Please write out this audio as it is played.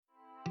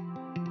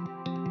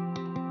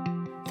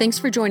Thanks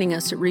for joining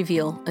us at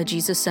Reveal, a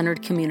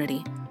Jesus-centered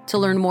community. To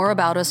learn more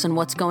about us and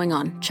what's going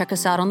on, check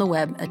us out on the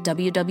web at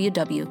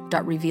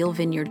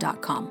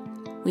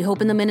www.revealvineyard.com. We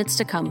hope in the minutes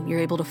to come you're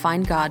able to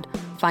find God,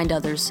 find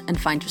others, and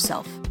find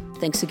yourself.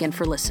 Thanks again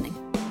for listening.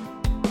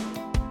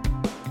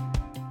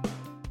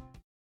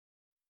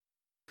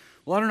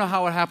 Well, I don't know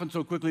how it happened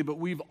so quickly, but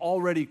we've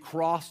already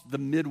crossed the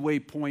midway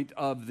point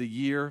of the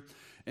year.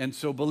 And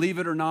so believe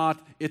it or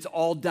not, it's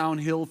all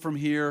downhill from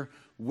here.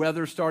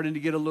 Weather's starting to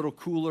get a little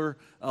cooler.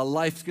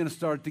 Life's going to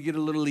start to get a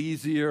little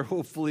easier.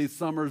 Hopefully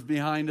summer's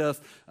behind us.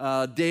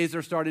 Days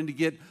are starting to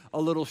get a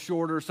little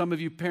shorter. Some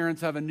of you parents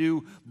have a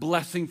new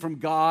blessing from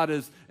God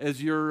as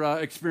you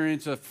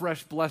experience a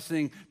fresh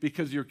blessing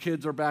because your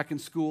kids are back in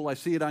school. I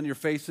see it on your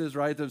faces,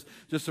 right? There's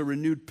just a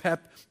renewed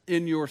pep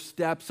in your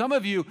step. Some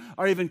of you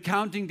are even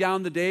counting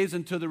down the days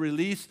until the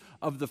release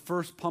of the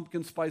first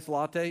pumpkin spice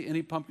latte.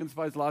 Any pumpkin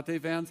spice latte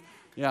fans?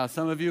 Yeah,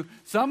 some of you.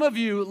 Some of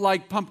you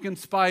like pumpkin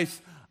spice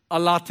a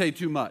latte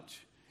too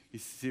much. You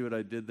see what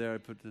I did there?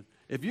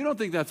 If you don't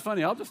think that's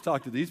funny, I'll just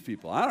talk to these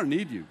people. I don't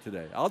need you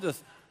today. I'll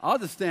just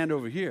stand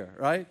over here,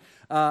 right?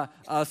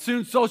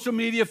 Soon social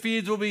media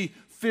feeds will be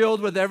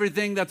filled with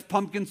everything that's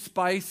pumpkin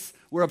spice.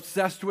 We're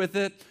obsessed with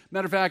it.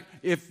 Matter of fact,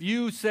 if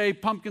you say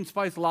pumpkin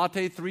spice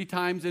latte 3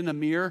 times in a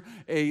mirror,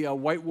 a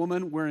white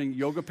woman wearing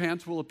yoga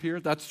pants will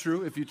appear. That's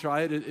true. If you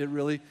try it, it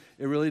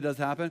really does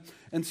happen.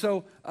 And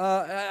so,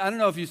 I don't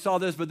know if you saw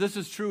this, but this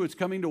is true. It's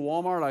coming to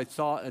Walmart. I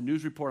saw a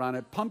news report on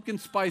it. Pumpkin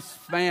spice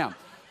spam.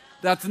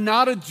 That's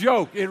not a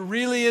joke. It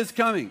really is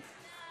coming.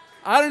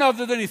 I don't know if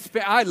there's any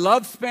spam. I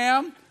love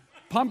spam.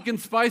 Pumpkin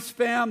spice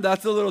spam,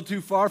 that's a little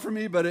too far for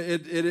me, but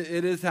it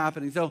is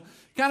happening. So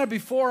kind of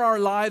before our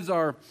lives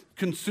are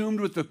consumed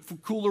with the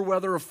cooler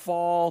weather of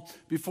fall,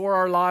 before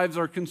our lives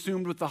are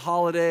consumed with the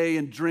holiday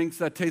and drinks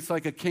that taste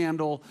like a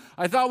candle,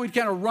 I thought we'd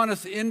kind of run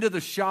us into the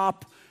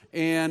shop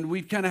and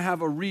we'd kind of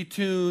have a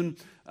retune.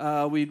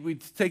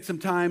 We'd take some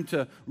time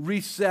to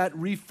reset,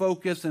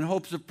 refocus in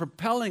hopes of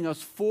propelling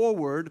us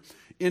forward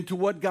into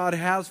what God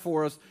has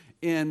for us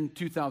in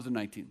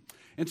 2019.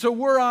 And so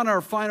we're on our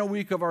final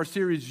week of our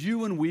series,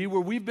 You and We,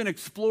 where we've been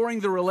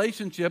exploring the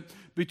relationship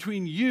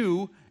between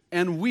you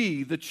and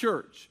we, the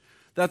church.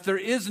 That there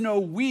is no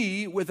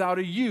we without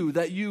a you,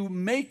 that you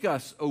make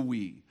us a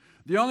we.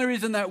 The only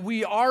reason that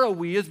we are a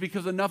we is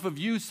because enough of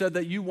you said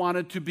that you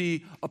wanted to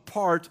be a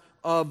part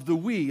of the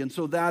we. And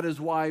so that is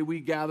why we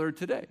gather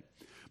today.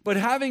 But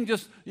having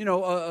just,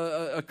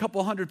 a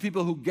couple hundred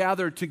people who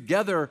gather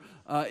together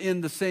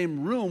in the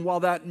same room, while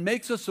that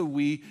makes us a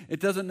we, it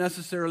doesn't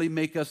necessarily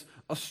make us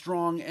a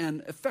strong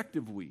and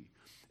effective we.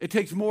 It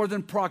takes more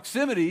than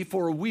proximity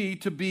for a we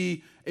to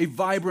be a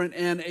vibrant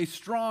and a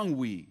strong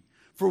we.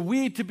 For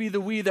we to be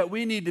the we that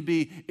we need to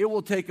be, it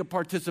will take a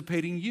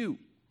participating you.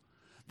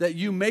 That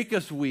you make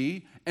us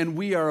we, and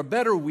we are a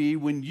better we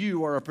when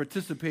you are a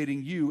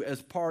participating you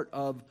as part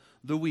of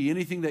the we.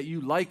 Anything that you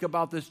like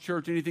about this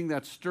church, anything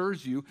that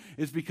stirs you,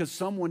 is because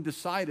someone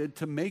decided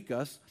to make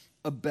us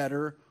a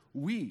better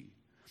we.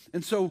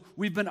 And so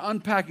we've been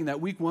unpacking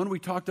that. Week 1, we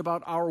talked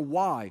about our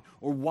why,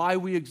 or why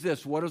we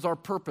exist. What is our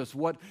purpose?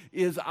 What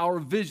is our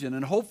vision?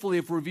 And hopefully,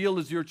 if Reveal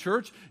is your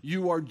church,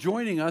 you are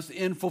joining us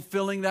in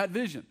fulfilling that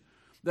vision.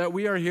 That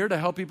we are here to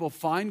help people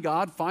find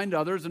God, find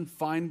others, and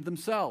find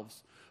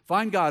themselves.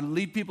 Find God,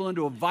 lead people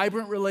into a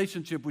vibrant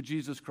relationship with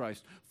Jesus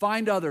Christ.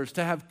 Find others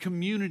to have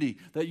community,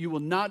 that you will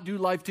not do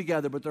life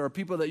together, but there are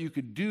people that you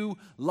could do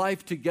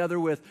life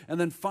together with. And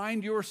then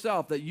find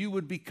yourself, that you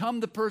would become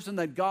the person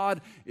that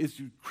God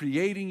is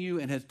creating you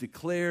and has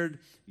declared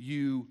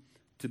you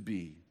to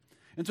be.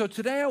 And so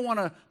today I want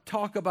to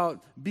talk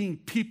about being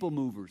people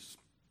movers.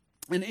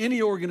 In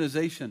any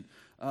organization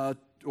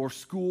or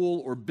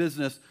school or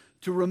business,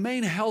 to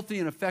remain healthy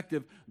and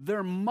effective,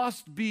 there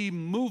must be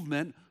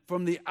movement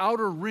from the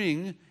outer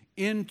ring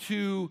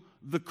into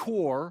the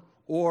core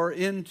or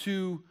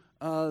into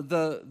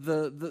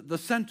the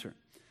center.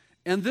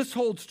 And this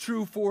holds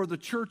true for the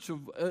church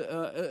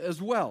as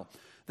well,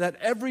 that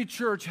every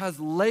church has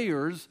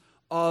layers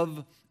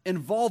of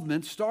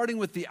involvement, starting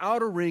with the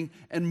outer ring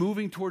and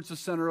moving towards the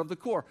center of the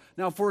core.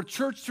 Now, for a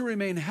church to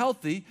remain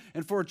healthy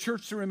and for a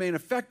church to remain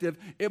effective,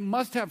 it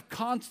must have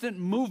constant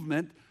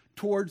movement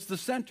towards the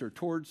center,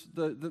 towards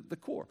the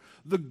core.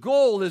 The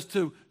goal is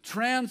to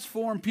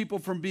transform people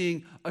from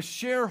being a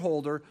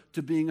shareholder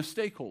to being a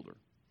stakeholder.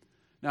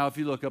 Now, if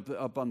you look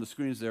up on the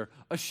screens there,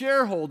 a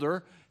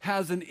shareholder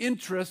has an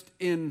interest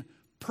in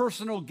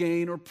personal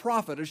gain or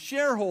profit. A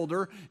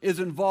shareholder is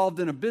involved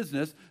in a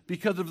business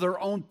because of their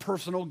own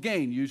personal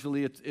gain.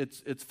 Usually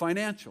it's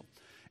financial.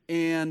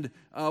 And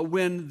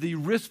when the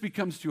risk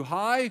becomes too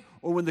high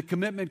or when the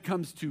commitment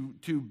comes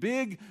too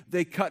big,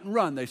 they cut and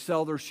run. They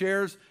sell their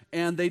shares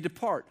and they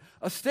depart.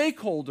 A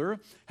stakeholder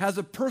has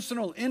a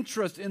personal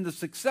interest in the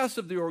success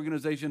of the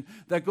organization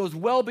that goes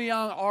well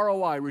beyond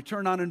ROI,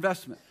 return on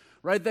investment.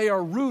 Right? They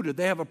are rooted.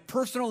 They have a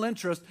personal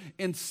interest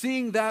in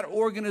seeing that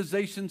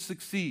organization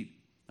succeed.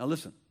 Now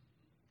listen,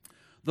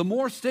 the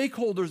more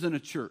stakeholders in a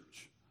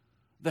church,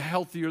 the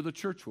healthier the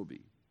church will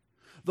be.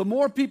 The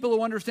more people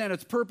who understand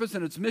its purpose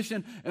and its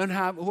mission and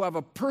who have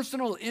a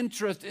personal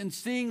interest in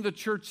seeing the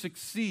church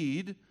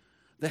succeed,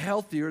 the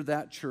healthier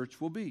that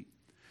church will be.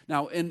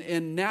 Now,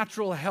 in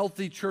natural,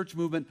 healthy church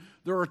movement,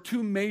 there are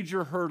two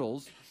major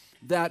hurdles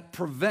that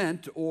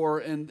prevent,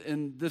 or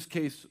in this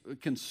case,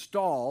 can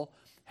stall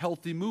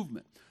healthy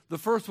movement. The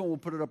first one, we'll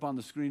put it up on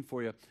the screen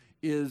for you,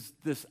 is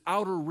this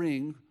outer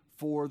ring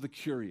for the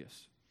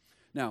curious.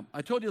 Now,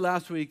 I told you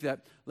last week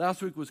that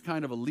last week was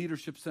kind of a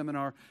leadership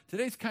seminar.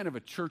 Today's kind of a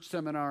church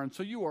seminar, and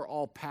so you are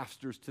all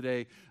pastors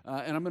today,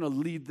 and I'm going to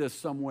lead this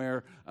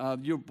somewhere.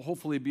 You'll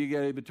hopefully be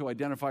able to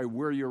identify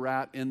where you're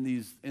at in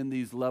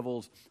these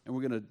levels, and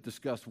we're going to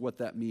discuss what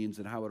that means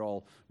and how it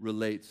all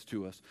relates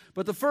to us.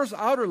 But the first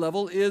outer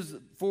level is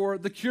for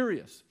the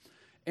curious,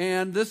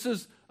 and this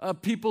is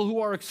people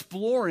who are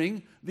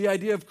exploring the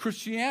idea of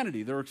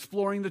Christianity. They're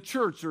exploring the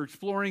church. They're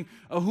exploring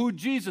who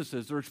Jesus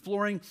is. They're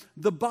exploring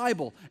the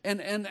Bible.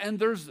 And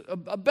there's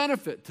a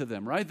benefit to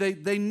them, right?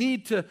 They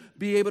need to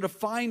be able to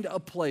find a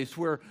place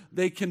where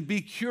they can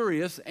be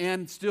curious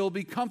and still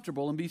be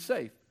comfortable and be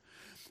safe.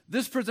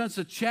 This presents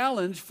a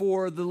challenge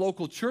for the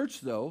local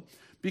church, though,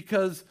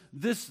 because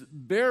this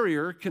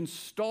barrier can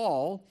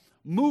stall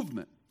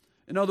movement.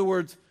 In other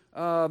words,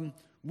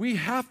 we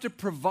have to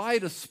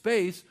provide a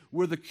space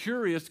where the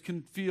curious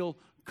can feel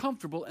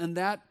comfortable, and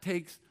that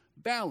takes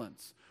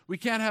balance. We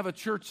can't have a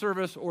church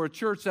service or a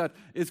church that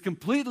is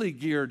completely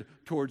geared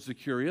towards the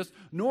curious,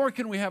 nor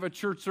can we have a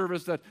church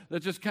service that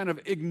just kind of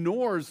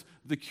ignores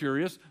the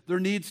curious. There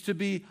needs to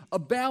be a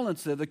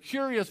balance there. The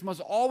curious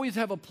must always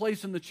have a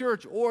place in the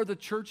church, or the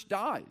church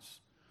dies.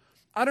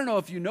 I don't know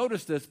if you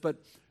noticed this, but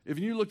if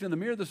you looked in the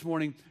mirror this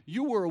morning,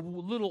 you were a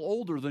little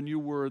older than you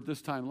were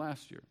this time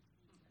last year.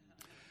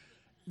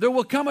 There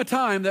will come a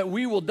time that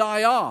we will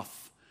die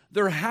off.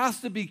 There has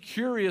to be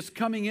curious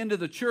coming into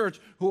the church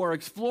who are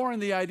exploring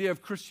the idea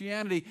of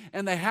Christianity,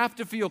 and they have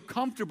to feel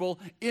comfortable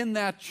in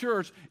that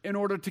church in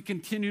order to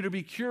continue to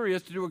be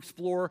curious, to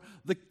explore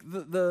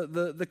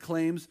the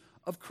claims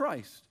of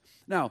Christ.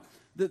 Now,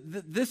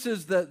 this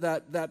is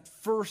that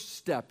first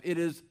step. It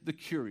is the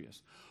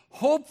curious.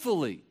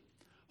 Hopefully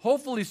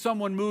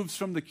someone moves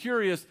from the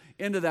curious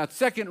into that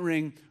second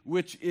ring,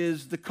 which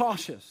is the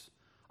cautious.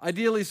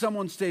 Ideally,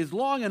 someone stays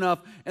long enough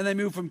and they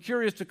move from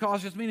curious to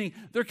cautious, meaning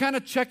they're kind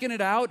of checking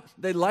it out.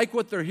 They like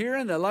what they're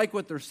hearing, they like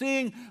what they're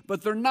seeing,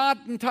 but they're not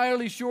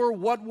entirely sure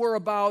what we're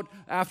about.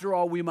 After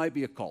all, we might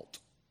be a cult.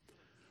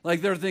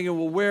 Like they're thinking,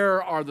 well,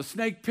 where are the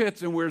snake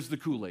pits and where's the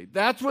Kool-Aid?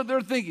 That's what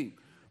they're thinking,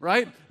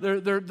 right?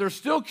 They're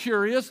still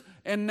curious,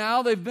 and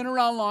now they've been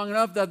around long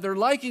enough that they're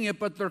liking it,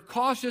 but they're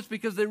cautious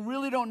because they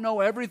really don't know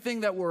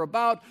everything that we're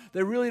about.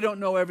 They really don't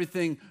know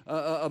everything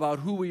about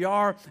who we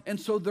are, and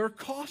so they're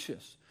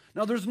cautious.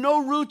 Now, there's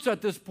no roots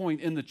at this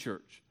point in the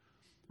church,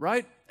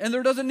 right? And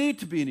there doesn't need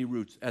to be any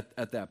roots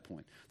at that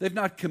point. They've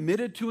not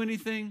committed to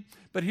anything.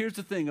 But here's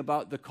the thing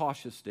about the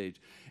cautious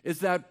stage, is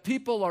that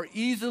people are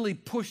easily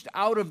pushed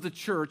out of the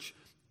church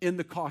in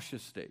the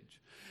cautious stage.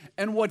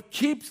 And what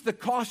keeps the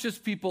cautious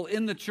people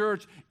in the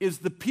church is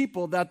the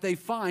people that they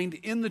find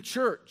in the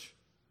church.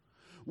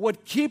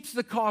 What keeps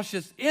the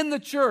cautious in the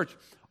church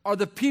are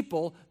the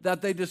people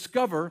that they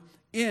discover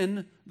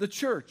in the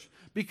church.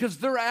 Because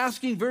they're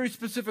asking very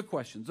specific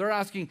questions. They're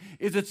asking,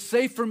 is it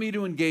safe for me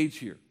to engage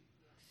here?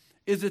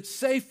 Is it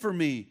safe for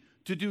me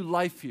to do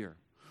life here?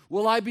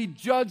 Will I be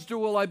judged or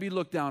will I be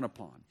looked down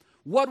upon?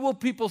 What will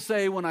people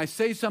say when I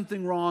say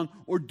something wrong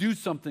or do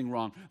something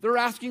wrong? They're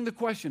asking the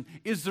question,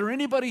 is there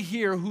anybody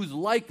here who's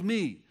like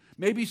me,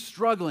 maybe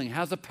struggling,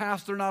 has a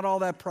past they're not all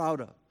that proud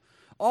of?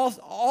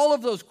 All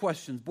of those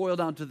questions boil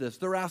down to this.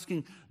 They're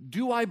asking,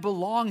 do I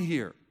belong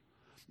here?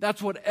 That's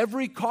what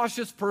every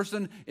cautious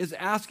person is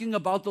asking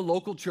about the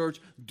local church.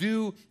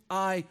 Do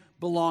I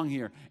belong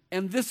here?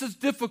 And this is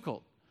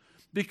difficult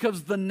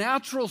because the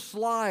natural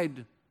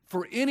slide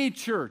for any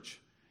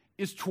church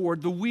is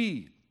toward the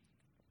we.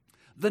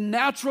 The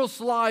natural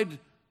slide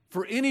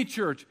for any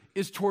church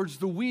is towards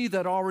the we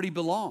that already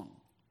belong.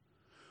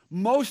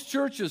 Most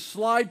churches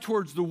slide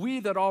towards the we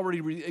that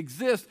already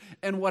exist,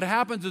 and what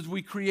happens is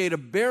we create a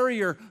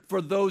barrier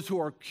for those who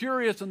are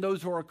curious and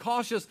those who are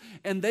cautious,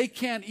 and they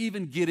can't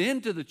even get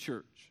into the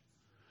church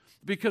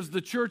because the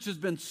church has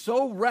been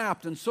so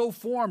wrapped and so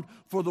formed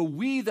for the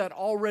we that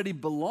already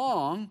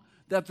belong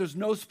that there's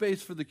no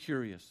space for the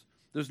curious.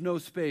 There's no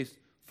space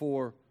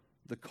for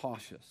the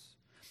cautious.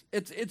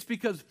 It's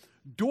because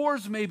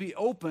doors may be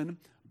open,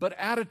 but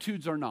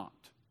attitudes are not.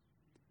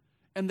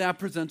 And that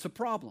presents a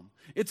problem.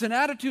 It's an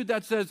attitude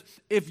that says,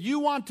 if you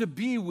want to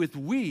be with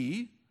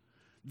we,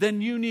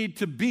 then you need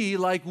to be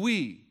like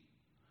we.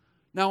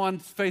 Now, on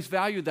face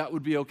value, that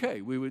would be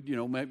okay. We would,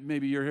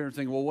 maybe you're here and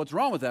saying, well, what's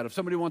wrong with that? If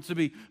somebody wants to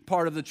be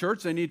part of the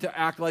church, they need to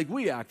act like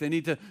we act. They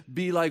need to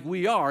be like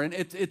we are. And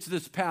it's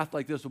this path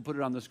like this. We'll put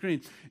it on the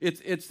screen.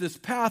 It's this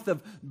path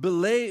of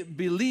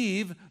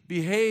believe,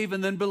 behave,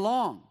 and then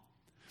belong.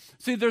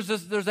 See, there's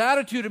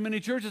attitude in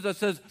many churches that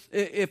says,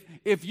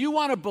 if you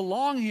want to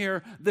belong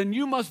here, then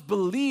you must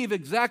believe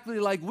exactly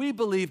like we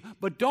believe,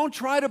 but don't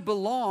try to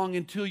belong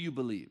until you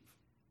believe.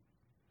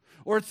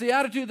 Or it's the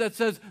attitude that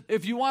says,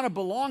 if you want to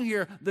belong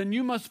here, then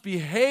you must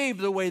behave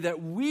the way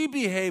that we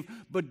behave,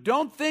 but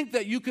don't think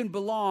that you can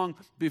belong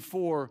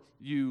before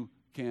you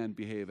can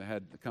behave. I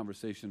had a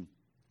conversation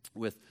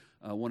with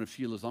one of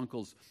Sheila's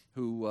uncles,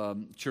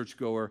 who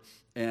churchgoer,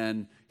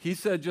 and he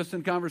said just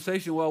in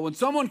conversation, well, when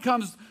someone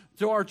comes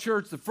to our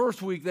church the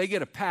first week, they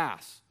get a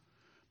pass.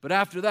 But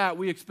after that,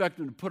 we expect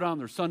them to put on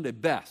their Sunday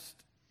best.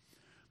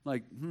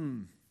 Like,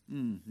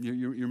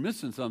 you're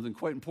missing something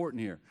quite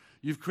important here.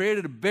 You've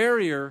created a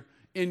barrier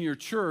in your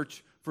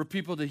church for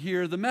people to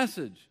hear the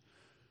message.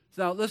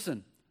 Now,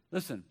 listen.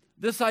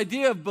 This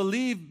idea of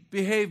believe,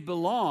 behave,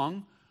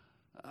 belong,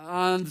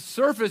 on the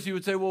surface, you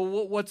would say, well,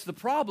 what's the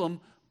problem?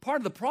 Part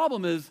of the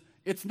problem is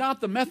it's not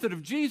the method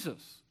of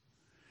Jesus.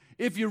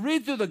 If you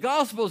read through the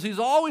Gospels, he's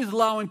always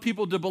allowing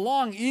people to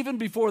belong even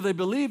before they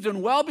believed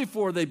and well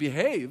before they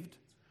behaved.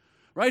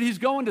 Right? He's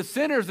going to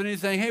sinners and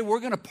he's saying, hey,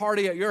 we're going to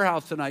party at your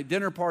house tonight,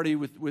 dinner party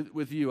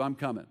with you, I'm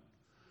coming.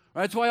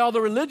 Right? That's why all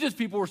the religious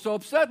people were so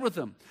upset with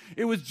him.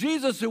 It was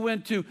Jesus who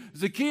went to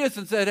Zacchaeus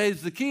and said, hey,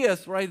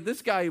 Zacchaeus, right?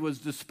 This guy was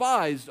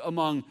despised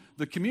among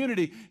the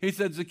community. He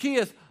said,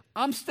 Zacchaeus,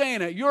 I'm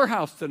staying at your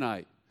house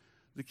tonight.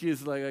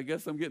 Zacchaeus is like, I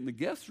guess I'm getting the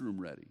guest room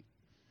ready.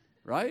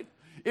 Right?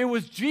 It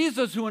was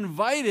Jesus who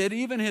invited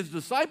even his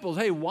disciples,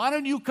 hey, why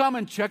don't you come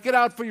and check it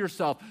out for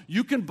yourself?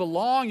 You can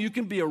belong, you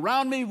can be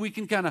around me, we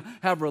can kind of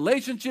have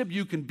relationship,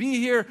 you can be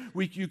here,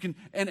 you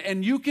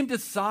can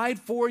decide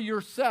for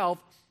yourself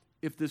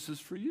if this is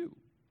for you.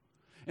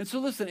 And so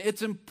listen,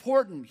 it's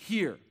important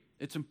here,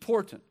 it's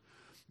important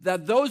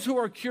that those who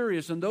are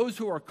curious and those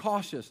who are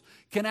cautious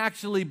can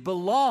actually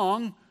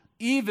belong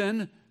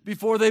even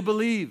before they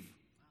believe.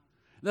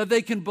 That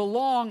they can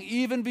belong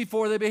even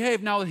before they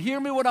behave. Now, hear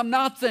me what I'm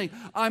not saying.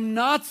 I'm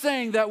not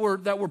saying that we're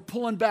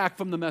pulling back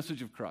from the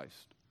message of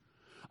Christ.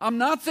 I'm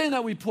not saying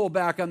that we pull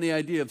back on the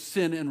idea of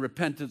sin and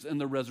repentance and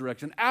the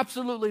resurrection.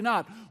 Absolutely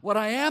not. What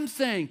I am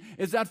saying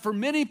is that for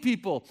many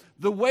people,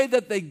 the way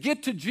that they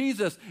get to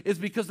Jesus is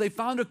because they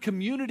found a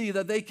community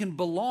that they can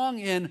belong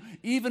in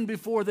even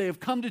before they have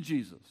come to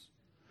Jesus.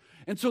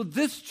 And so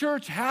this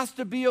church has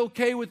to be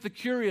okay with the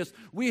curious.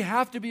 We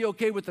have to be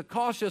okay with the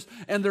cautious,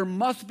 and there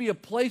must be a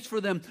place for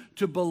them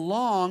to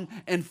belong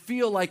and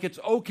feel like it's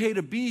okay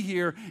to be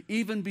here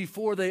even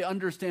before they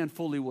understand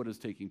fully what is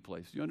taking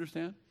place. Do you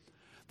understand?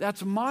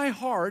 That's my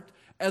heart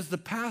as the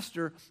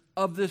pastor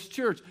of this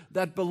church,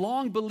 that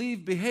belong,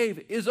 believe,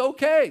 behave is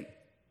okay.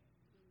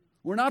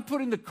 We're not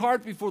putting the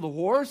cart before the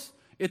horse.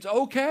 It's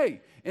okay.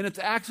 And it's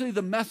actually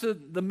the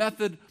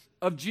method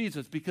of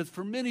Jesus, because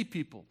for many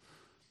people,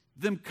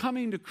 them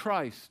coming to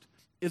Christ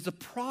is a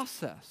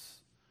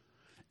process.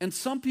 And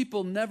some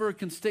people never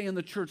can stay in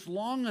the church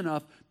long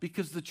enough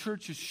because the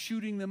church is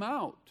shooting them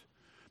out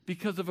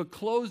because of a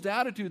closed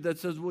attitude that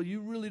says, well,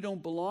 you really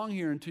don't belong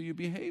here until you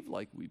behave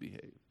like we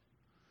behave.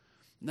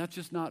 And that's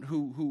just not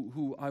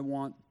who I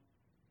want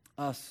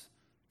us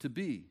to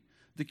be.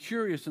 The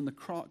curious and the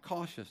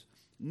cautious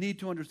need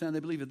to understand they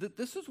believe it.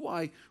 This is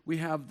why we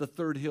have the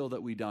third hill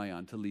that we die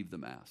on, to leave the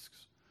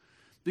masks.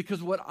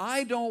 Because what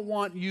I don't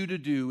want you to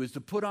do is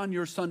to put on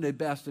your Sunday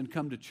best and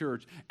come to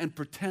church and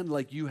pretend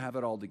like you have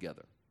it all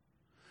together.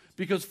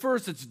 Because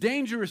first, it's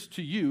dangerous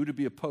to you to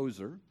be a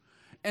poser.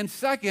 And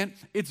second,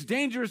 it's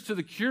dangerous to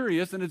the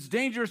curious and it's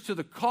dangerous to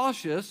the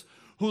cautious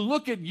who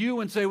look at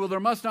you and say, well,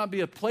 there must not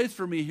be a place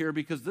for me here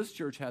because this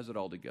church has it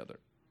all together.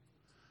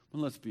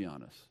 Well, let's be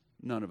honest.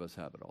 None of us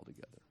have it all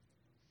together.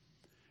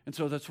 And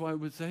so that's why I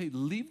would say, hey,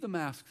 leave the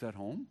masks at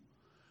home,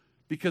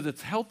 because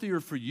it's healthier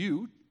for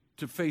you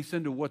to face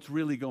into what's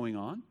really going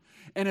on.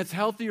 And it's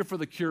healthier for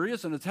the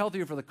curious and it's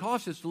healthier for the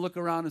cautious to look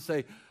around and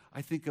say,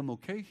 I think I'm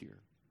okay here.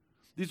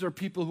 These are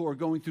people who are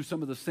going through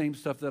some of the same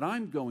stuff that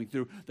I'm going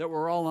through, that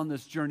we're all on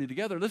this journey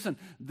together. Listen,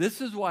 this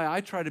is why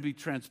I try to be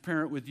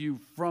transparent with you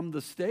from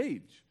the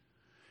stage.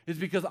 It's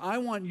because I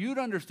want you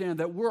to understand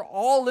that we're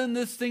all in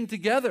this thing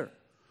together.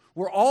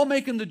 We're all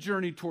making the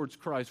journey towards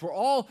Christ. We're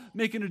all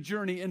making a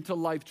journey into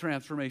life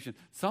transformation.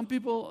 Some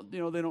people, they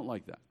don't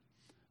like that.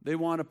 They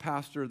want a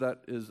pastor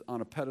that is on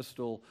a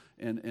pedestal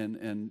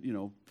and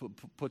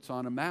puts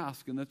on a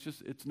mask, and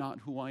it's not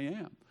who I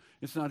am.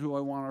 It's not who I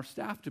want our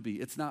staff to be.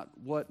 It's not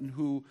what and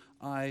who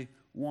I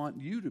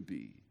want you to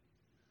be.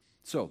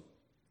 So,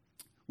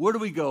 where do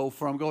we go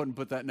from? Go ahead and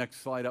put that next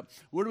slide up.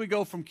 Where do we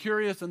go from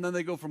curious, and then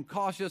they go from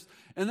cautious,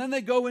 and then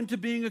they go into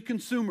being a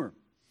consumer?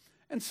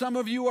 And some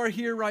of you are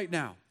here right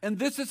now, and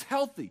this is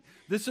healthy.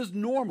 This is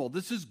normal.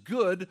 This is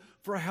good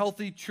for a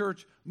healthy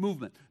church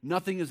movement.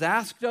 Nothing is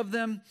asked of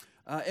them.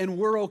 And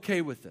we're okay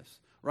with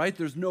this, right?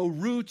 There's no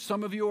roots.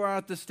 Some of you are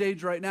at the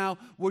stage right now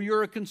where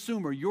you're a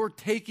consumer. You're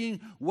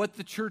taking what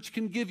the church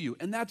can give you,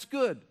 and that's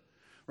good,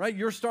 right?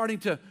 You're starting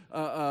to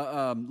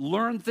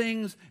learn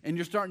things, and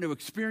you're starting to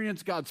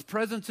experience God's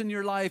presence in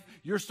your life.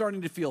 You're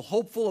starting to feel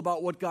hopeful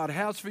about what God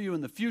has for you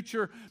in the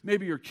future.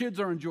 Maybe your kids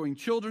are enjoying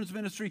children's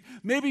ministry.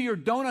 Maybe your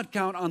donut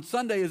count on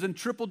Sunday is in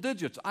triple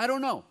digits. I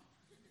don't know.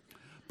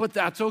 But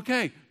that's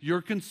okay.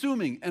 You're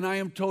consuming, and I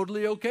am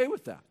totally okay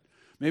with that.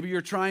 Maybe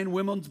you're trying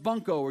women's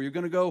bunco, or you're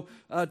going to go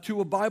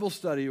to a Bible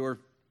study, or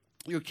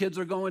your kids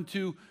are going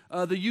to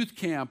the youth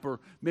camp, or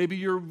maybe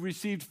you've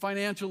received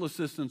financial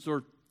assistance,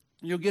 or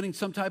you're getting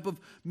some type of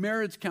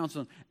marriage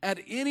counseling. At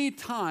any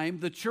time,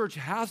 the church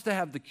has to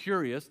have the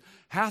curious,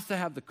 has to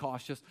have the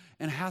cautious,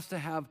 and has to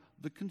have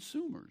the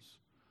consumers.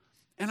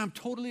 And I'm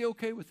totally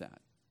okay with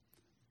that.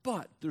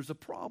 But there's a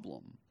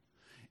problem,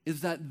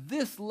 is that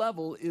this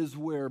level is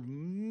where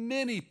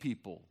many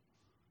people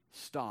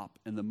stop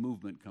and the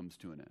movement comes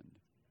to an end.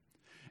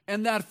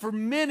 And that for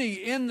many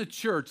in the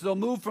church, they'll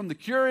move from the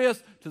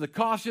curious to the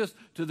cautious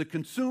to the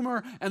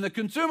consumer. And the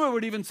consumer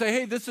would even say,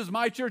 hey, this is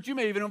my church. You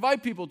may even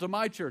invite people to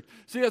my church.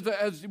 See,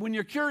 as when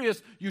you're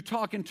curious, you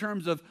talk in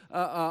terms of,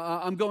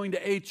 I'm going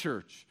to a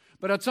church.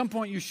 But at some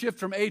point, you shift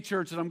from a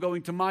church and I'm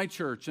going to my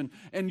church.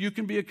 And you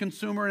can be a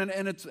consumer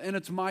and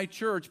it's my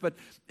church. But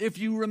if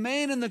you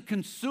remain in the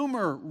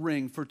consumer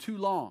ring for too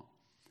long,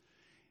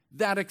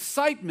 that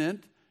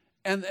excitement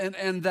and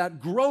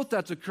that growth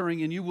that's occurring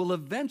in you will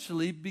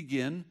eventually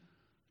begin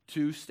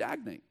to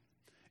stagnate.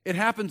 It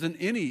happens in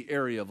any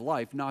area of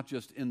life, not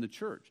just in the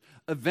church.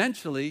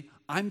 Eventually,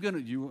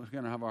 you're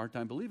going to have a hard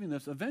time believing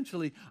this,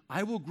 eventually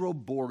I will grow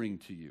boring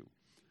to you,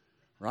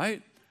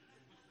 right?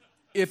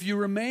 If you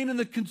remain in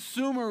the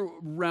consumer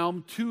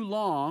realm too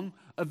long,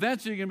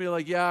 eventually you're going to be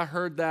like, yeah, I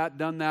heard that,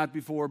 done that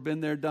before,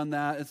 been there, done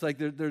that. It's like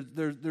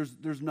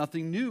there's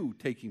nothing new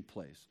taking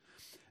place.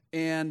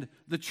 And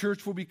the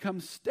church will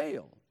become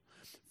stale.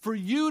 For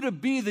you to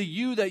be the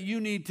you that you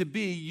need to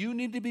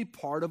be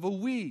part of a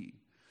we.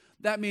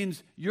 That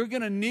means you're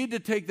going to need to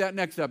take that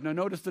next step. Now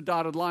notice the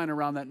dotted line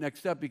around that next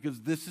step,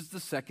 because this is the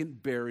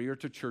second barrier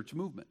to church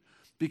movement.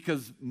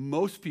 Because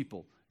most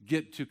people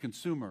get to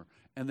consumer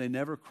and they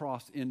never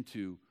cross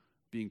into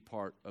being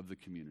part of the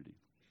community.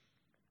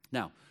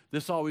 Now,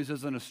 this always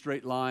isn't a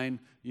straight line.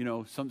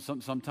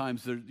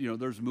 Sometimes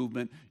there's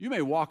movement. You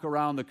may walk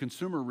around the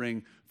consumer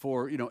ring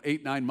for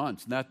 8-9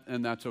 months,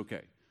 and that's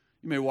okay.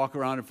 You may walk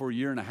around it for a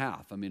year and a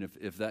half. I mean,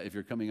 if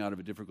you're coming out of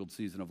a difficult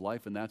season of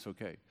life, and that's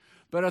okay.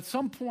 But at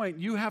some point,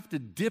 you have to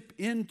dip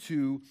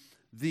into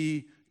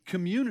the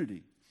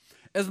community.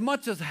 As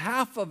much as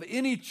half of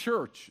any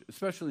church,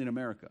 especially in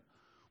America,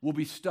 will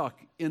be stuck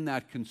in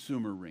that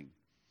consumer ring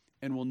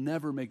and will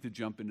never make the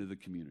jump into the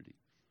community.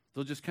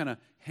 They'll just kind of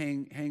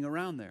hang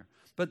around there.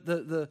 But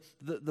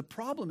the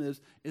problem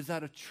is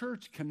that a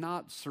church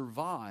cannot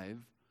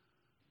survive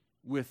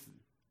with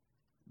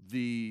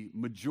the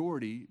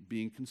majority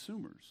being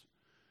consumers,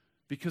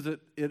 because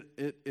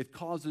it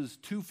causes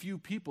too few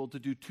people to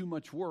do too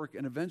much work,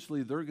 and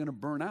eventually they're going to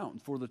burn out.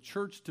 And for the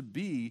church to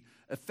be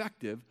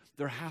effective,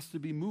 there has to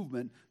be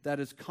movement that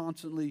is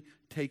constantly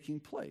taking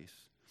place.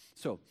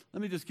 So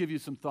let me just give you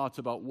some thoughts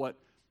about what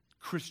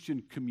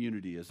Christian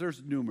community is.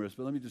 There's numerous,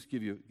 but let me just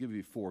give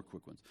you 4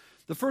 quick ones.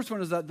 The first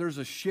one is that there's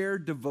a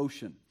shared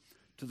devotion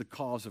to the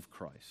cause of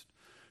Christ.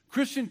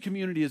 Christian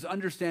community is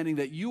understanding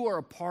that you are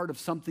a part of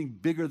something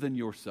bigger than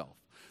yourself.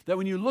 That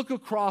when you look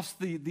across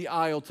the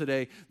aisle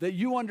today, that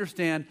you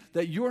understand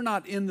that you're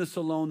not in this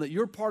alone, that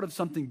you're part of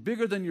something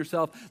bigger than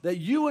yourself, that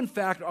you, in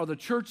fact, are the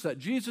church that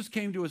Jesus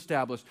came to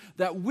establish,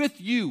 that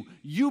with you,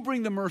 you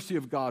bring the mercy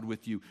of God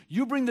with you,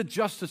 you bring the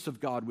justice of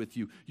God with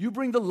you, you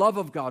bring the love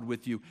of God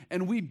with you,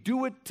 and we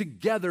do it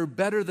together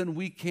better than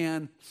we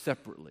can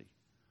separately.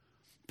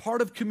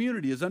 Part of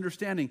community is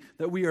understanding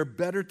that we are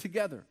better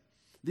together.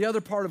 The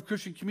other part of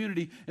Christian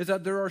community is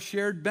that there are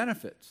shared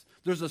benefits.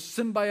 There's a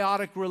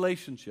symbiotic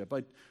relationship.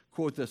 I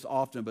quote this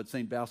often, but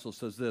St. Basil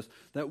says this,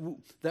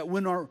 that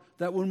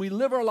when we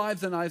live our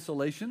lives in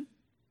isolation,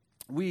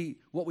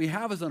 what we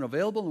have is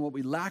unavailable and what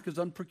we lack is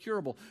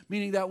unprocurable.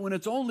 Meaning that when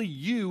it's only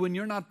you and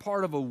you're not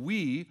part of a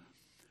we,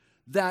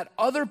 that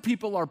other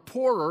people are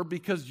poorer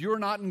because you're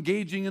not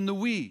engaging in the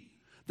we.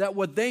 That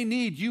what they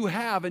need, you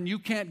have, and you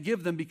can't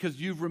give them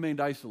because you've remained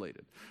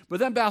isolated. But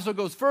then Basil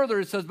goes further.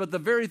 It says, but the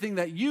very thing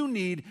that you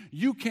need,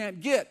 you can't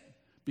get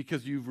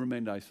because you've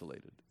remained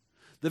isolated.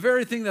 The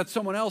very thing that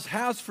someone else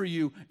has for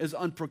you is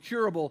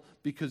unprocurable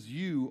because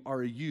you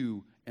are a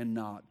you and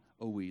not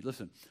a we.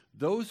 Listen,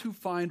 those who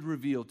find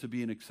Reveal to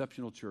be an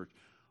exceptional church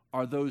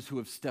are those who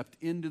have stepped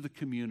into the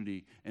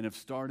community and have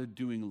started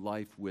doing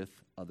life with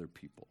other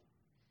people.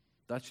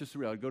 That's just the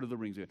reality. Go to the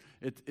rings again.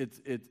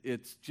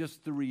 It's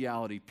just the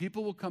reality.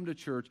 People will come to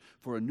church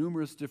for a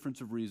numerous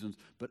difference of reasons,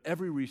 but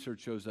every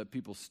research shows that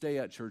people stay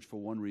at church for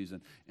one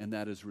reason, and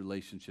that is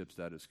relationships,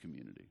 that is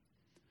community.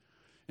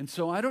 And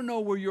so I don't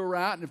know where you're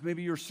at, and if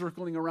maybe you're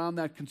circling around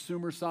that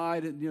consumer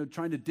side and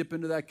trying to dip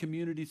into that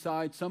community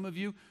side. Some of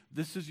you,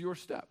 this is your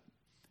step.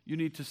 You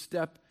need to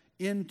step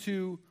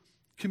into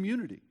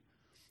community.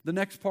 The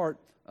next part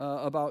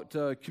about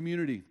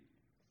community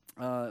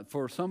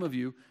for some of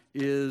you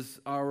is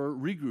our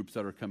regroups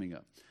that are coming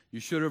up. You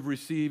should have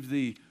received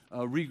the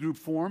regroup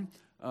form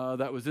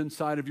that was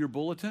inside of your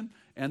bulletin,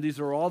 and these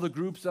are all the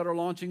groups that are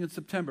launching in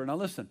September. Now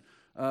listen,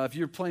 If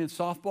you're playing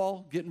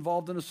softball, get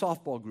involved in a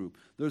softball group.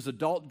 There's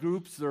adult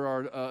groups. There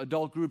are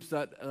adult groups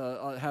that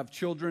have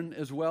children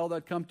as well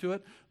that come to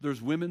it.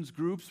 There's women's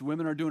groups.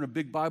 Women are doing a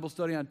big Bible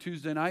study on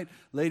Tuesday night.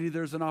 Lady,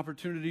 there's an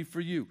opportunity for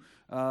you.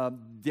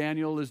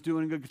 Daniel is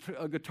doing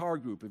a guitar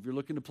group. If you're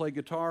looking to play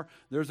guitar,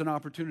 there's an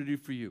opportunity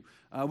for you.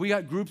 We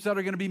got groups that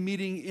are going to be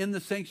meeting in the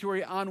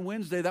sanctuary on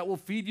Wednesday that will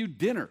feed you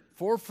dinner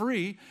for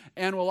free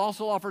and will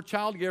also offer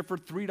childcare for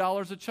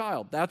 $3 a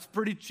child. That's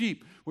pretty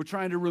cheap. We're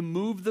trying to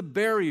remove the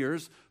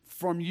barriers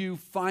from you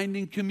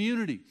finding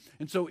community.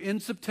 And so in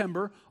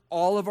September,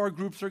 all of our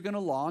groups are going to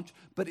launch,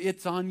 but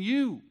it's on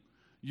you.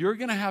 You're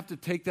going to have to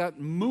take that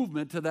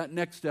movement to that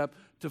next step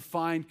to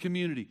find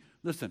community.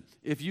 Listen,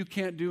 if you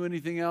can't do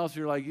anything else,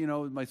 you're like,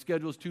 my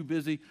schedule's too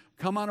busy,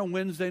 come on a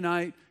Wednesday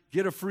night,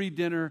 get a free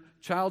dinner,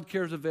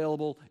 childcare's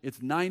available,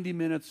 it's 90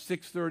 minutes,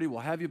 6:30, we'll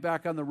have you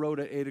back on the road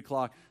at 8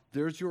 o'clock.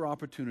 There's your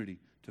opportunity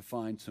to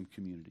find some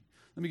community.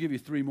 Let me give you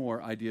 3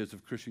 more ideas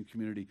of Christian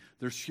community.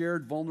 There's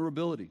shared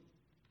vulnerability.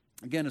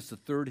 Again, it's the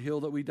third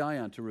hill that we die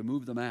on, to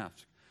remove the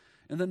mask.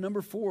 And then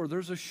number 4,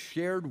 there's a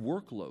shared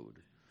workload.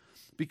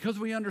 Because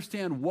we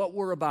understand what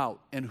we're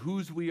about and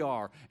whose we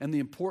are and the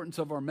importance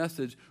of our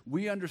message,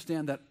 we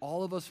understand that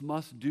all of us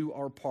must do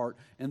our part,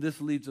 and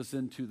this leads us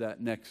into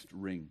that next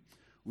ring.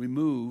 We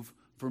move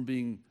from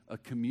being a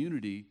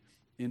community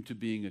into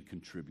being a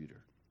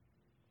contributor.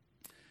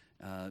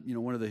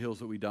 One of the hills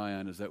that we die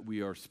on is that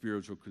we are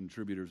spiritual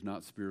contributors,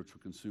 not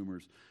spiritual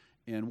consumers.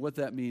 And what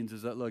that means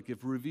is that, look, if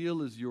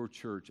Reveal is your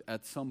church,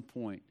 at some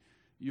point,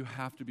 you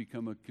have to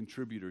become a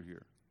contributor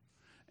here.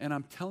 And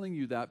I'm telling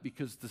you that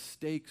because the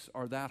stakes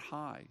are that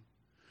high.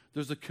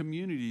 There's a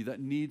community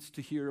that needs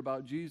to hear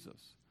about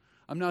Jesus.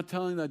 I'm not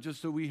telling that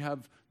just so we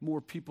have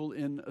more people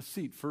in a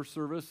seat. First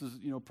service is,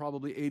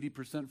 probably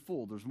 80%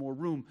 full. There's more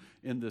room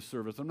in this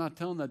service. I'm not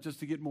telling that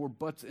just to get more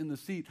butts in the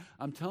seat.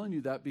 I'm telling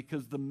you that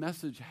because the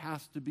message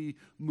has to be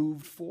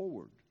moved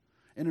forward.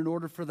 And in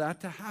order for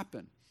that to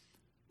happen,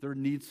 there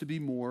needs to be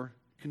more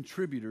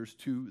contributors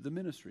to the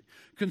ministry.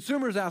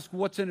 Consumers ask,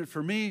 what's in it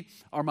for me?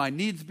 Are my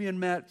needs being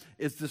met?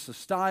 Is this a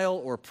style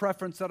or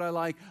preference that I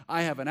like?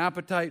 I have an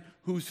appetite.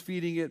 Who's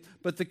feeding it?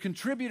 But the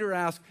contributor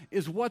asks,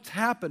 is what's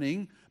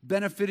happening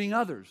benefiting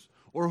others?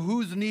 Or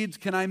whose needs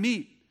can I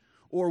meet?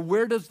 Or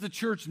where does the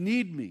church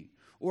need me?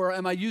 Or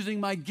am I using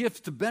my gifts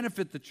to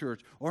benefit the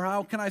church? Or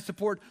how can I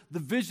support the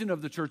vision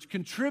of the church?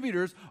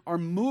 Contributors are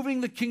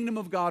moving the kingdom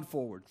of God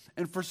forward.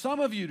 And for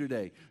some of you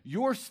today,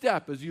 your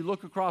step as you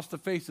look across the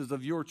faces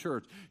of your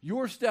church,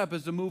 your step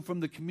is to move from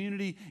the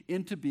community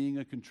into being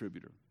a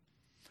contributor.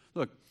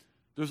 Look,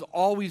 there's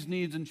always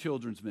needs in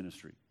children's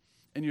ministry.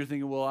 And you're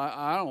thinking, well,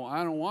 I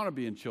don't want to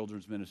be in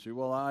children's ministry.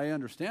 Well, I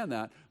understand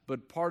that,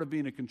 but part of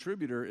being a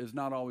contributor is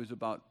not always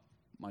about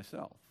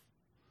myself.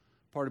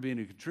 Part of being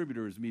a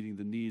contributor is meeting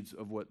the needs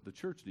of what the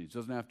church needs. It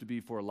doesn't have to be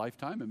for a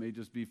lifetime. It may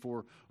just be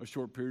for a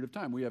short period of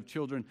time. We have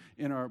children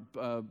in our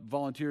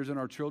volunteers in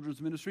our children's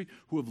ministry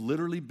who have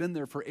literally been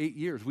there for 8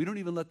 years. We don't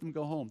even let them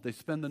go home. They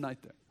spend the night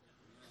there.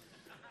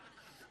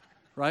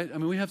 Right? I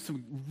mean, we have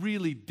some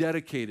really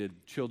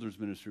dedicated children's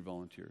ministry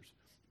volunteers.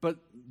 But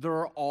there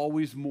are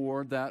always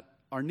more that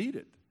are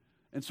needed.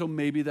 And so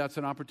maybe that's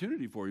an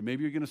opportunity for you.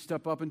 Maybe you're going to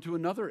step up into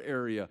another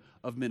area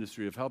of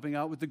ministry, of helping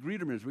out with the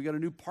greeter ministry. We got a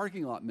new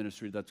parking lot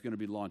ministry that's going to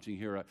be launching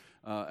here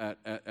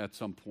at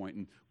some point.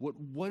 And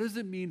what does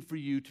it mean for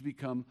you to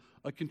become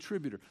a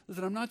contributor?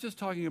 Listen, I'm not just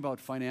talking about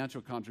financial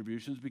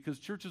contributions because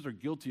churches are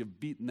guilty of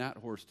beating that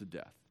horse to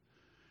death.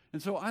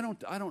 And so I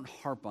don't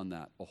harp on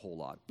that a whole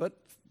lot. But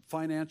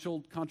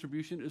financial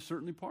contribution is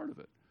certainly part of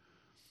it.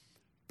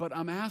 But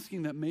I'm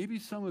asking that maybe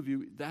some of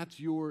you, that's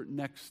your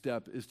next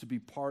step, is to be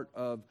part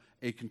of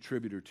a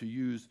contributor, to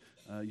use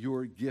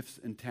your gifts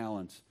and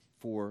talents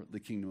for the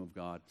kingdom of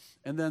God.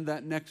 And then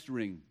that next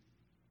ring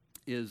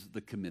is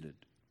the committed.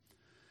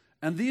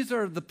 And these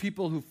are the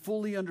people who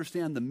fully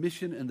understand the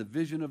mission and the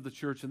vision of the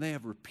church, and they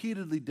have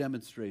repeatedly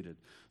demonstrated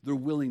their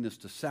willingness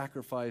to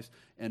sacrifice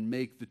and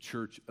make the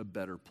church a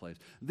better place.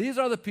 These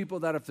are the people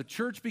that if the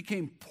church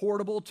became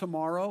portable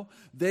tomorrow,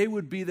 they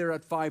would be there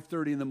at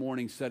 5:30 in the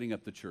morning setting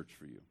up the church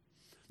for you.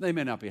 They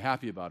may not be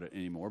happy about it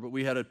anymore, but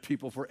we had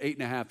people for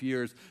 8.5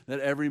 years that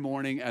every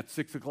morning at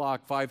 6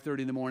 o'clock,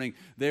 5:30 in the morning,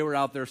 they were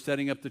out there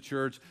setting up the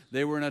church.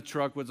 They were in a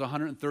truck with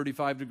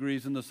 135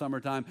 degrees in the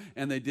summertime,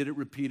 and they did it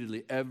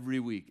repeatedly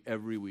every week.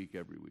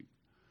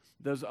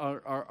 Those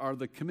are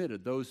the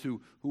committed, those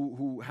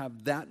who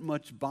have that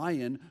much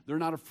buy-in. They're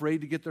not afraid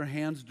to get their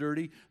hands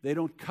dirty. They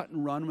don't cut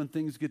and run when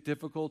things get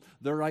difficult.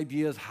 Their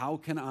idea is, how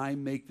can I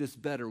make this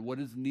better? What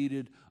is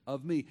needed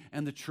of me?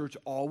 And the church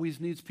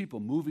always needs people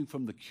moving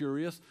from the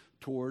curious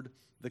toward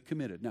the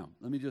committed. Now,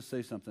 let me just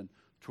say something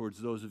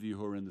towards those of you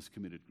who are in this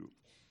committed group.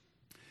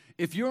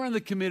 If you're in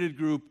the committed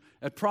group,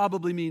 it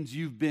probably means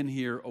you've been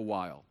here a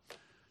while.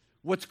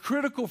 What's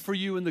critical for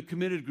you in the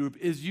committed group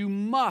is you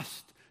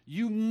must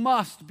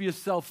be a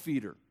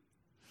self-feeder.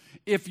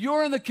 If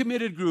you're in the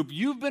committed group,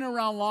 you've been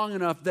around long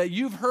enough that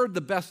you've heard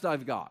the best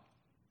I've got.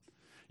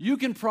 You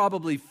can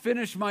probably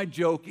finish my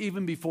joke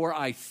even before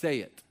I say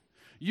it.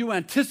 You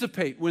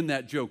anticipate when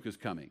that joke is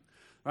coming.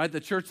 right? The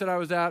church that I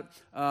was at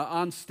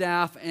on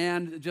staff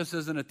and just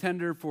as an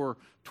attender for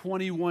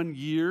 21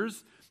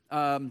 years,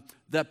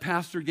 that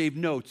pastor gave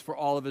notes for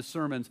all of his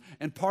sermons.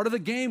 And part of the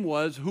game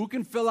was who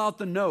can fill out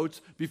the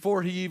notes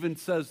before he even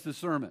says the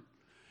sermon.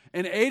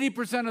 And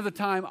 80% of the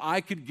time,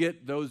 I could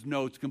get those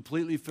notes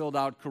completely filled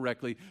out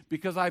correctly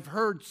because I've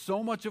heard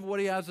so much of what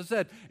he has to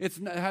say.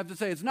 I have to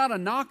say, it's not a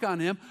knock on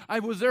him. I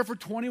was there for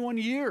 21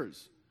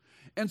 years.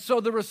 And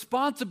so the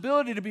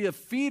responsibility to be a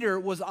feeder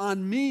was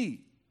on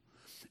me.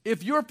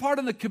 If you're part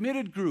of the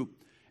committed group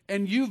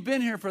and you've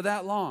been here for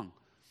that long,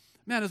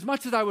 man, as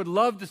much as I would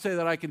love to say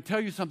that I can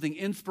tell you something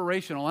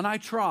inspirational, and I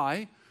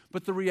try,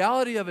 but the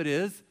reality of it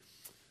is,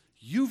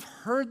 you've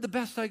heard the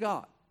best I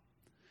got.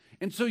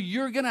 And so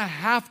you're going to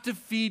have to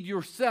feed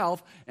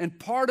yourself, and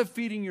part of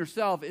feeding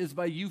yourself is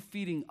by you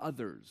feeding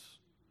others.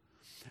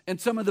 And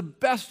some of the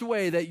best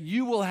way that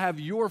you will have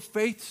your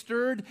faith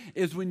stirred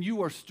is when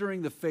you are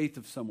stirring the faith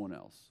of someone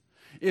else.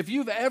 If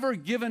you've ever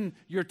given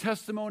your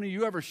testimony,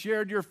 you ever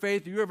shared your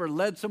faith, you ever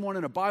led someone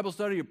in a Bible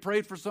study, you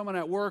prayed for someone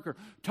at work, or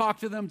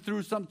talked them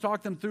through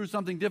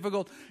something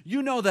difficult,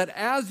 you know that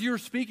as you're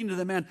speaking to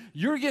them, man,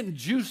 you're getting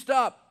juiced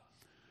up.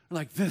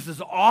 Like, this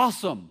is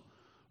awesome.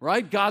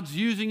 Right? God's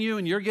using you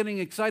and you're getting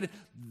excited.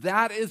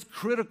 That is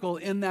critical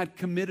in that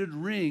committed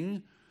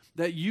ring,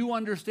 that you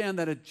understand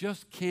that it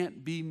just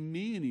can't be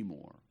me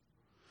anymore.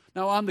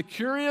 Now, on the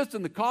curious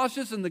and the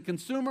cautious and the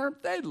consumer,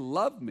 they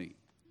love me.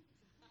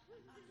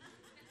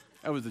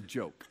 That was a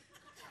joke.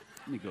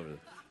 Let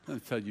me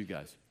tell you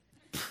guys.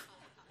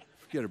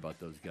 Forget about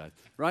those guys.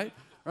 Right?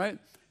 Right?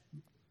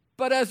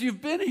 But as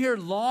you've been here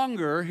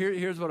longer,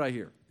 here's what I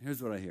hear.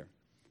 Here's what I hear.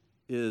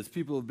 Is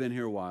people who've been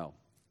here a while.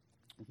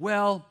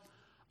 Well,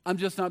 I'm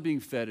just not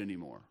being fed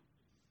anymore.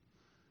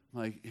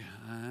 Like,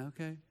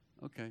 okay.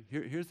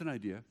 Here's an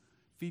idea.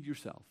 Feed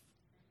yourself,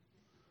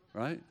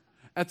 right?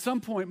 At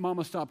some point,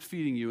 Mama stopped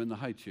feeding you in the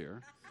high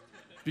chair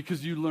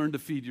because you learned to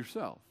feed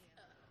yourself.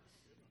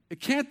 It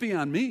can't be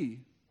on me,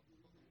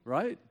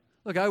 right?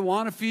 Look, I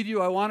want to feed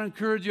you. I want to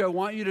encourage you. I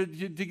want you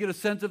to get a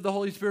sense of the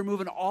Holy Spirit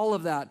moving, all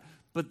of that.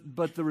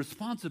 But the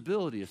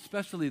responsibility,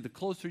 especially the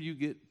closer you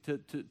get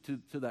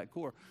to that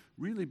core,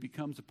 really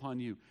becomes upon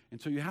you.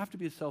 And so you have to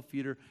be a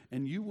self-feeder,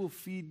 and you will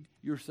feed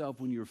yourself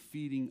when you're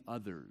feeding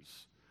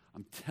others.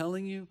 I'm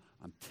telling you,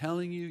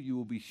 you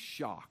will be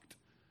shocked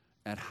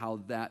at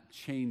how that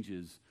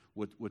changes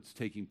what's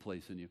taking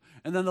place in you.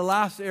 And then the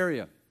last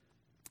area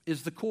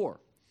is the core.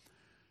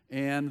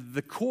 And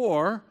the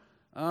core,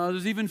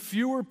 there's even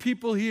fewer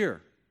people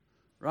here,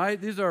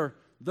 right? These are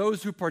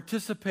those who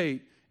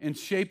participate in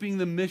shaping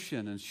the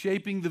mission and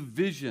shaping the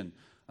vision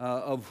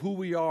of who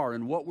we are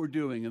and what we're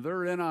doing. And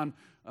they're in on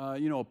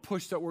a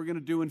push that we're going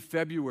to do in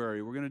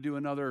February. We're going to do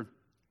another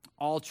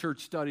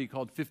all-church study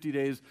called 50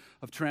 Days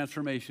of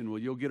Transformation. Well,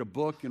 you'll get a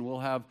book, and we'll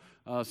have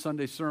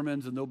Sunday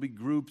sermons, and there'll be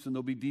groups, and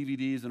there'll be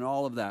DVDs, and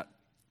all of that.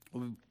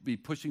 We'll be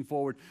pushing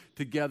forward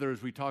together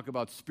as we talk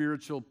about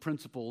spiritual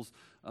principles,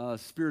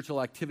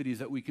 spiritual activities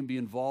that we can be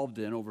involved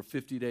in over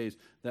 50 days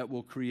that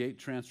will create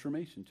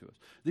transformation to us.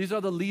 These are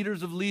the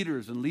leaders of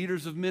leaders and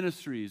leaders of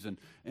ministries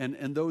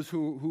and those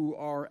who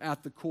are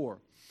at the core.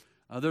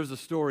 There's a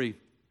story.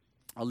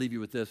 I'll leave you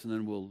with this, and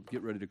then we'll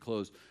get ready to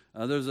close.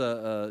 There's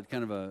a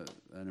kind of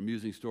an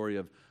amusing story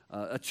of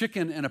a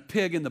chicken and a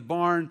pig in the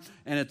barn,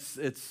 and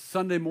it's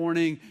Sunday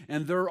morning,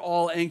 and they're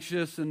all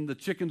anxious, and the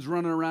chicken's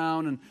running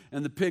around,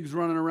 and the pig's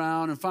running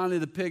around, and finally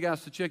the pig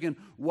asks the chicken,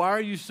 "Why are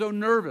you so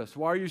nervous?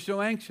 Why are you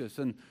so anxious?"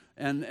 And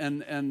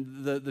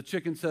the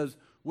chicken says,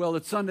 "Well,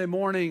 it's Sunday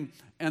morning,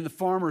 and the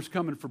farmer's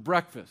coming for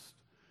breakfast."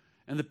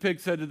 And the pig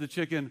said to the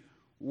chicken,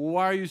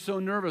 "Why are you so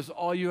nervous?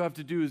 All you have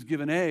to do is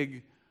give an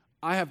egg.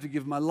 I have to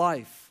give my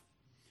life."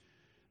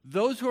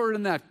 Those who are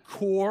in that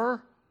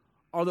core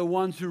are the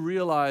ones who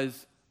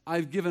realize,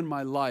 I've given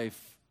my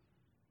life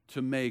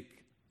to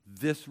make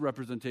this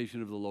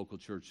representation of the local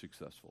church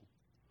successful.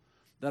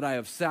 That I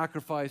have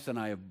sacrificed and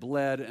I have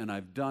bled and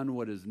I've done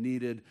what is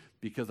needed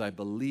because I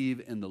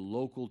believe in the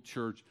local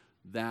church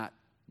that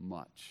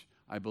much.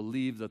 I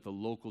believe that the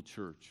local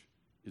church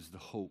is the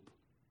hope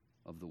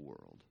of the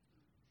world.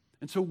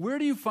 And so where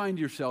do you find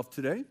yourself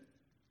today?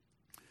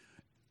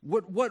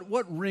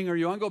 What ring are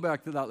you on? Go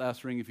back to that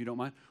last ring if you don't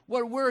mind.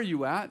 Where are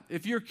you at?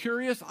 If you're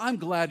curious, I'm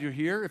glad you're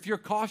here. If you're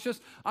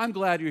cautious, I'm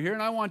glad you're here.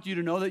 And I want you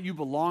to know that you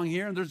belong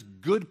here and there's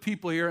good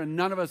people here and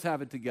none of us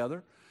have it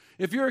together.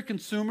 If you're a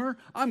consumer,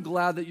 I'm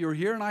glad that you're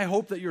here and I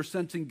hope that you're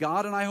sensing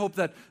God and I hope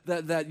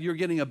that you're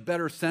getting a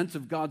better sense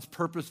of God's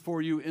purpose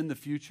for you in the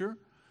future.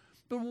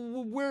 But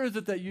where is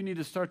it that you need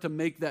to start to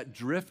make that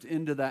drift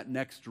into that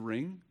next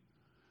ring?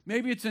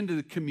 Maybe it's into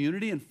the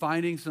community and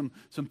finding some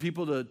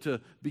people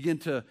to begin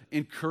to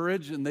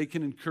encourage, and they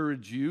can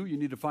encourage you. You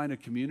need to find a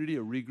community,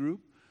 a regroup.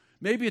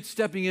 Maybe it's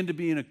stepping into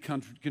being a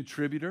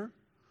contributor.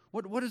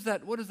 What does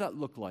that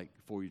look like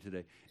for you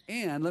today?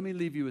 And let me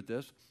leave you with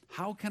this.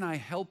 How can I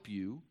help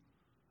you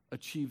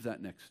achieve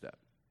that next step?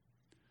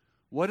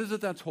 What is it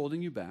that's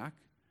holding you back?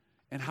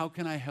 And how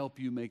can I help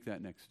you make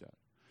that next step?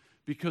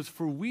 Because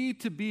for we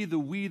to be the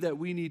we that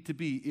we need to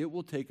be, it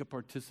will take a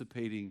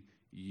participating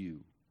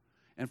you.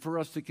 And for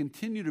us to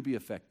continue to be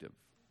effective,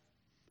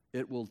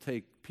 it will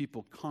take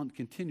people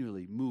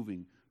continually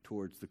moving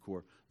towards the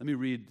core. Let me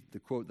read the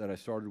quote that I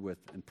started with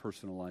and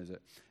personalize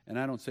it. And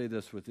I don't say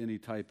this with any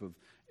type of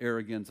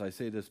arrogance. I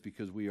say this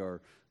because we are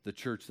the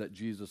church that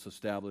Jesus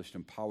established,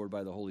 empowered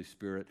by the Holy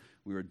Spirit.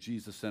 We are a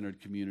Jesus-centered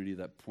community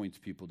that points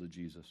people to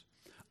Jesus.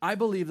 I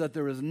believe that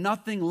there is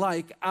nothing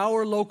like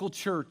our local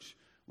church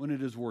when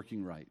it is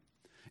working right.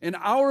 And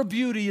our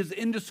beauty is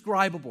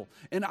indescribable,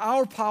 and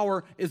our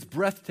power is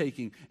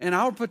breathtaking, and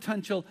our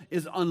potential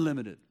is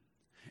unlimited.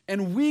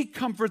 And we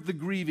comfort the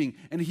grieving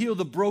and heal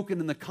the broken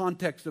in the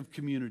context of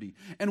community.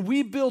 And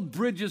we build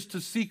bridges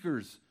to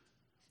seekers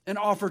and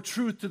offer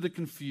truth to the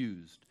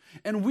confused.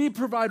 And we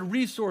provide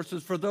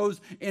resources for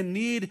those in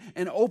need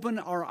and open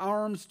our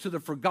arms to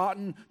the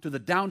forgotten, to the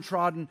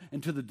downtrodden,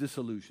 and to the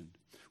disillusioned.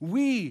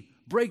 We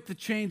break the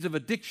chains of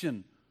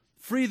addiction,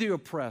 free the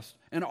oppressed,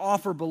 and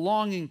offer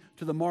belonging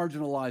to the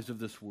marginalized of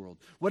this world.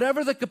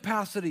 Whatever the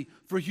capacity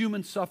for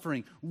human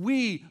suffering,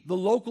 we, the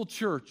local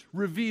church,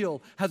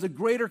 Reveal, has a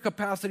greater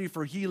capacity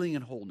for healing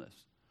and wholeness.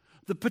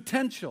 The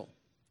potential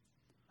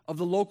of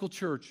the local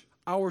church,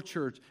 our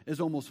church,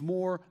 is almost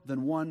more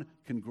than one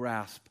can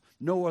grasp.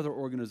 No other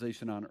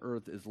organization on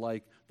earth is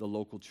like the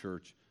local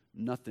church.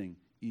 Nothing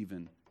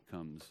even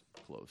comes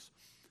close.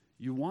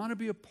 You want to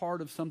be a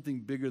part of something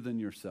bigger than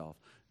yourself.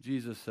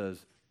 Jesus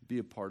says, be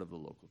a part of the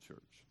local church.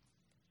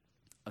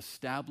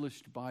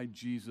 Established by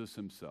Jesus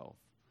himself,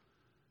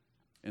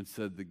 and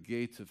said the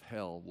gates of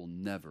hell will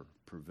never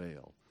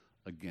prevail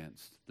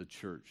against the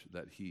church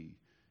that he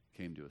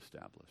came to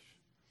establish.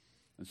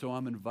 And so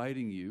I'm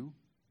inviting you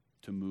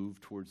to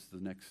move towards the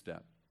next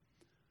step,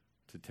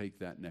 to take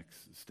that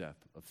next step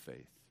of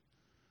faith.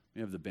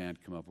 We have the band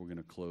come up. We're going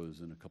to close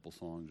in a couple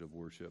songs of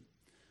worship.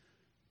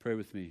 Pray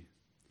with me.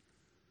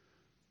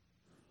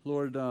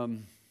 Lord, I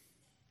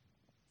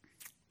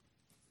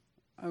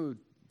would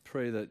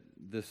pray that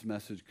this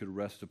message could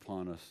rest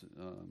upon us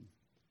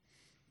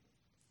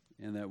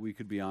and that we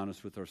could be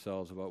honest with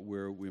ourselves about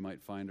where we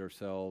might find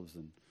ourselves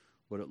and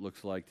what it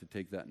looks like to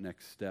take that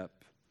next step.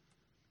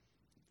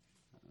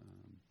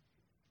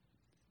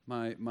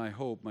 My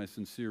hope, my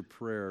sincere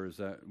prayer is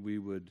that we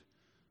would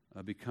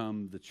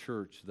become the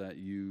church that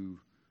you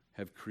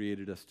have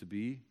created us to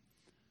be,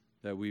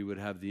 that we would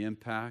have the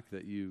impact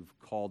that you've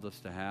called us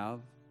to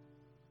have,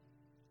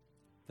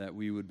 that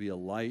we would be a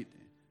light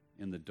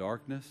in the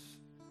darkness,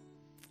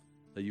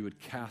 that you would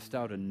cast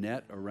out a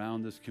net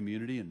around this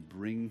community and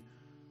bring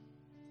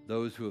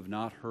those who have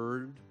not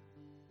heard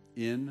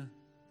in,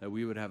 that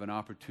we would have an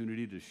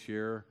opportunity to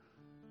share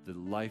the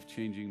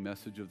life-changing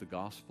message of the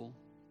gospel.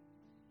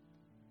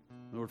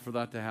 Lord, for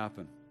that to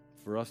happen,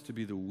 for us to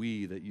be the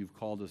we that you've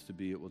called us to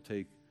be, it will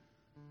take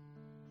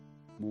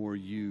more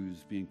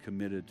yous being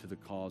committed to the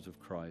cause of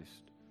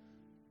Christ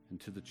and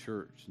to the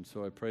church. And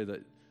so I pray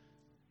that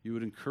you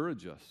would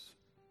encourage us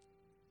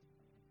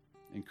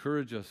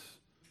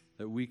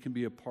that we can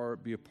be a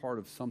part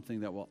of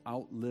something that will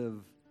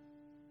outlive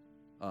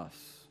us.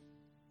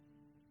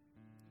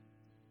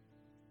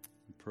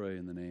 We pray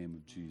in the name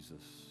of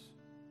Jesus.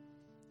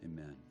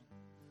 Amen.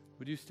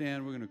 Would you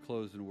stand? We're going to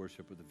close in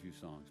worship with a few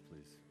songs,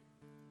 please.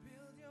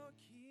 Build your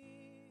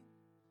kingdom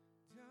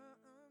here.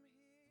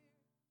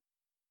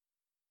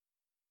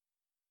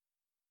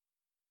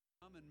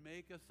 Come and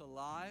make us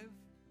alive.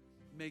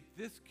 Make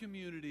this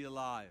community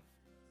alive.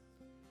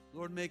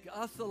 Lord, make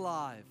us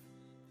alive.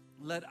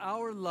 Let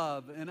our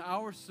love and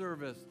our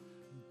service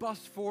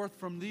bust forth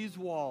from these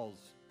walls.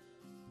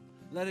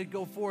 Let it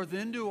go forth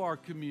into our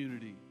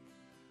community.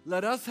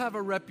 Let us have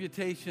a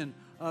reputation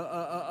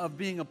of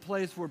being a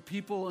place where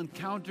people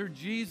encounter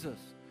Jesus,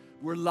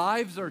 where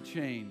lives are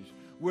changed,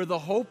 where the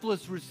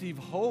hopeless receive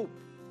hope,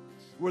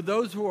 where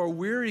those who are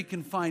weary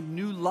can find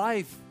new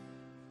life,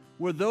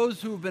 where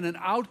those who have been an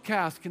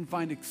outcast can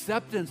find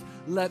acceptance.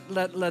 Let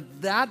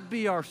that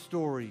be our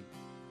story.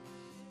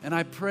 And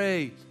I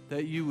pray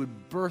that you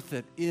would birth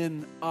it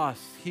in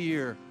us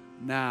here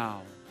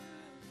now.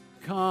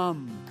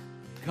 Come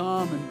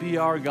and be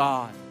our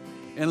God.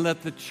 And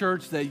let the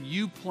church that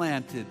you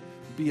planted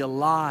be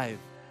alive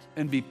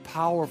and be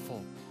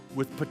powerful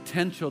with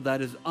potential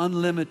that is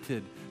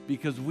unlimited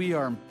because we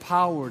are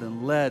empowered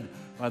and led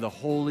by the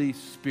Holy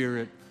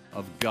Spirit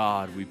of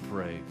God, we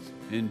pray.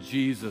 In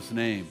Jesus'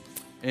 name,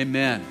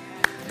 amen.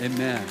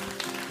 Amen.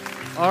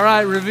 All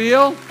right,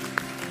 Reveal.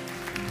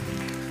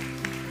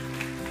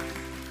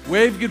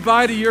 Wave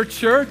goodbye to your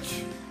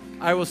church.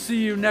 I will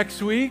see you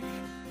next week.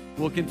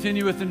 We'll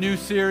continue with the new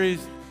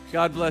series.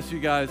 God bless you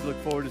guys. Look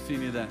forward to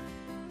seeing you then.